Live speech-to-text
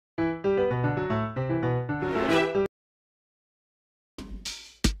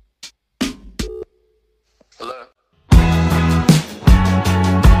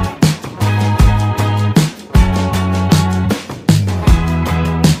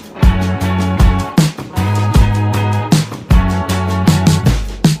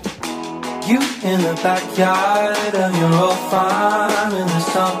in the backyard of your old farm in the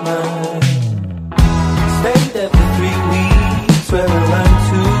summer. Stayed there for 3 weeks where we learned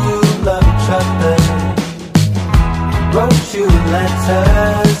to love each other. Wrote you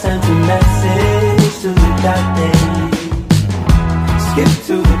letters, sent a message to the that day. Skip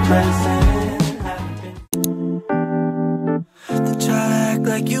to the present. They try to act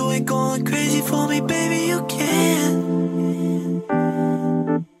like you ain't going crazy for me, baby, you can't.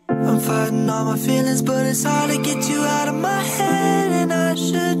 I'm fighting all my feelings, but it's hard to get you out of my head. And I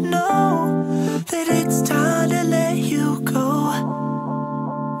should know that it's time to let you go.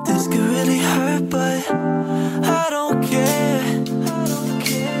 This could really hurt, but I don't care.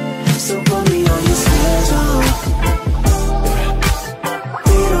 So put me on your schedule.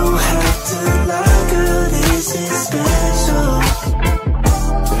 We don't have to lie, girl, this is special.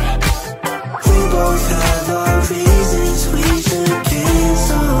 We both have our reasons we should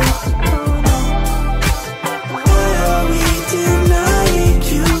cancel. Why are we denying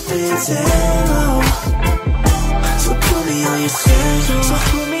Cupid's arrow? So put me on your schedule.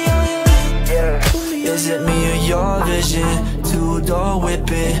 Is it me or your vision? Two-door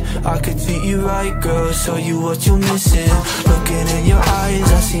whipping, I could treat you right, girl, show you what you're missing. Looking in your eyes,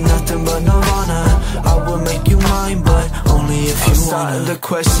 I see nothing but nirvana. I will make you mine, but only if you wanna. I'm starting to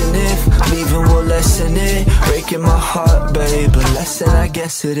question if leaving will lessen it. Breaking my heart, babe, but lesson I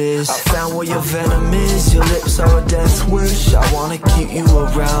guess it is. I found where your venom is, your lips are a death wish. I wanna keep you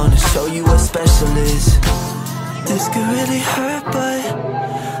around and show you what special is. This could really hurt, but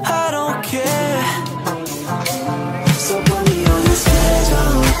I don't care. So put me on the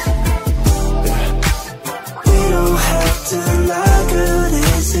schedule. We don't have to lie, girl,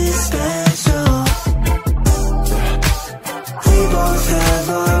 this is special. We both have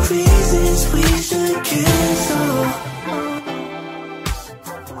our reasons we should cancel.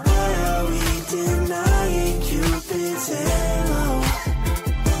 Why are we denying Cupid's arrow?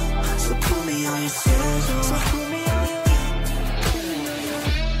 So put me on your schedule.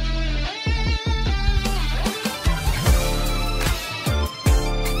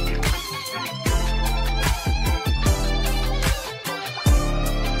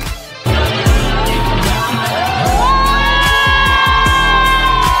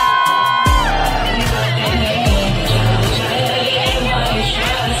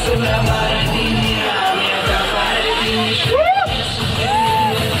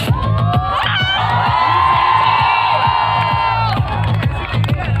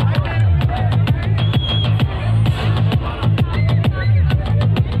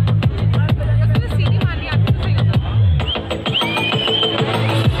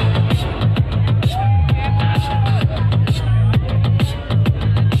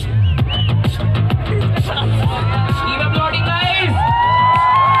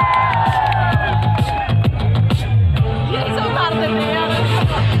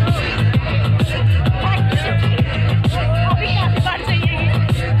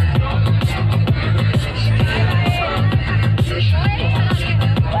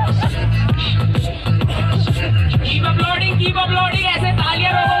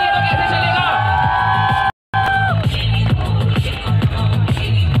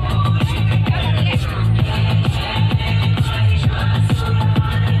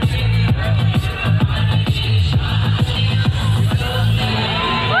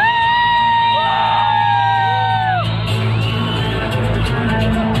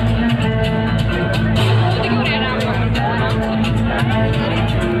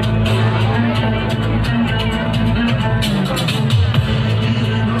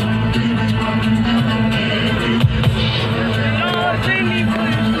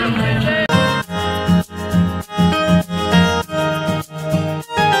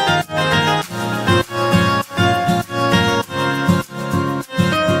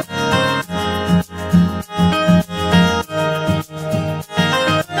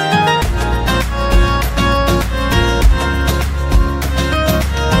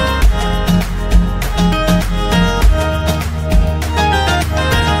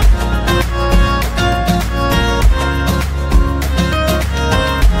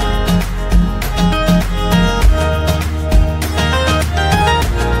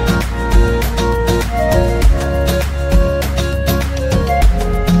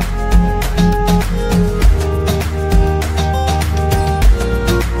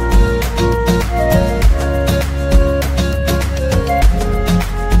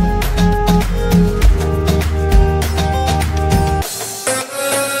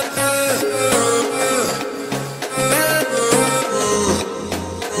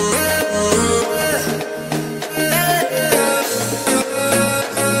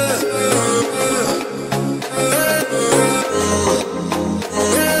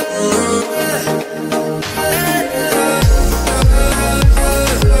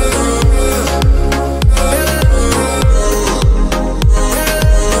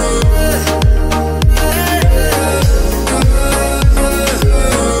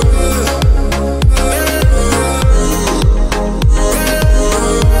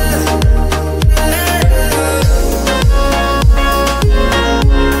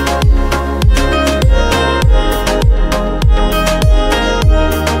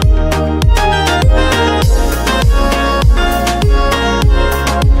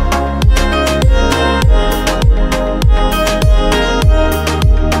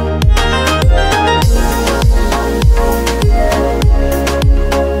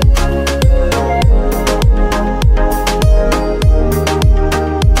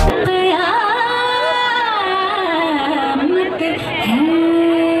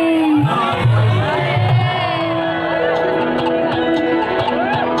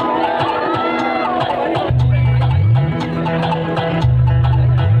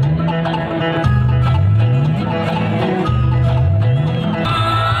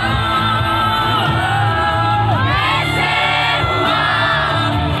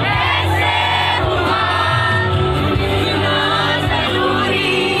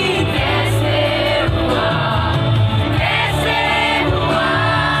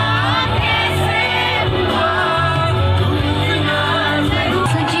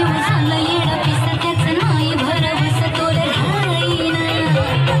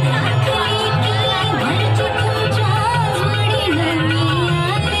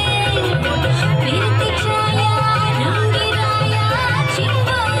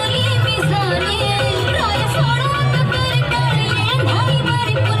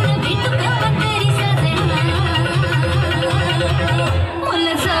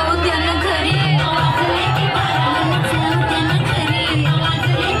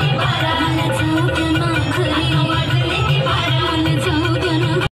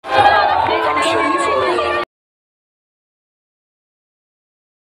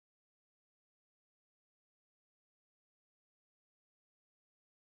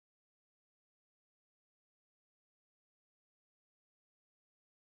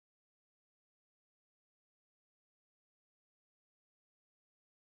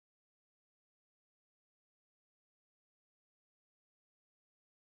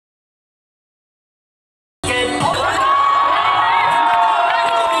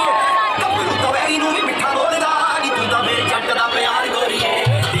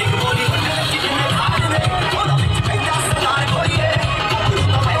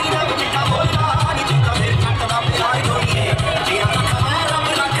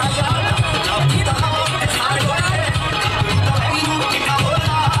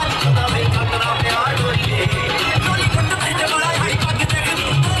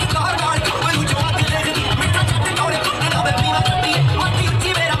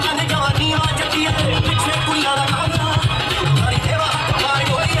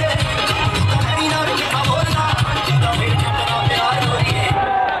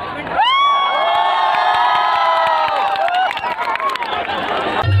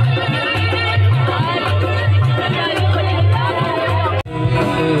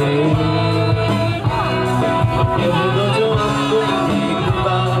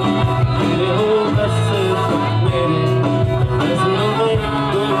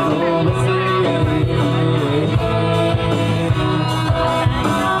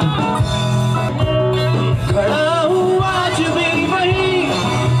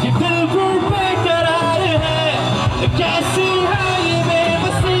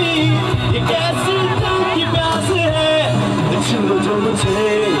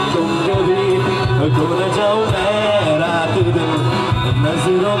 खो न जाऊं मैं रात दिन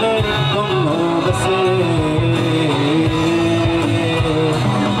नजरों में तुम हो बसे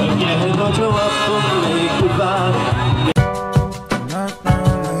कह दो जो अब तुम एक बार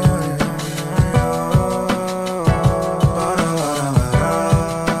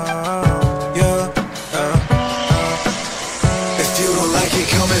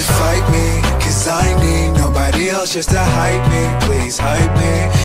Just to hype me, please hype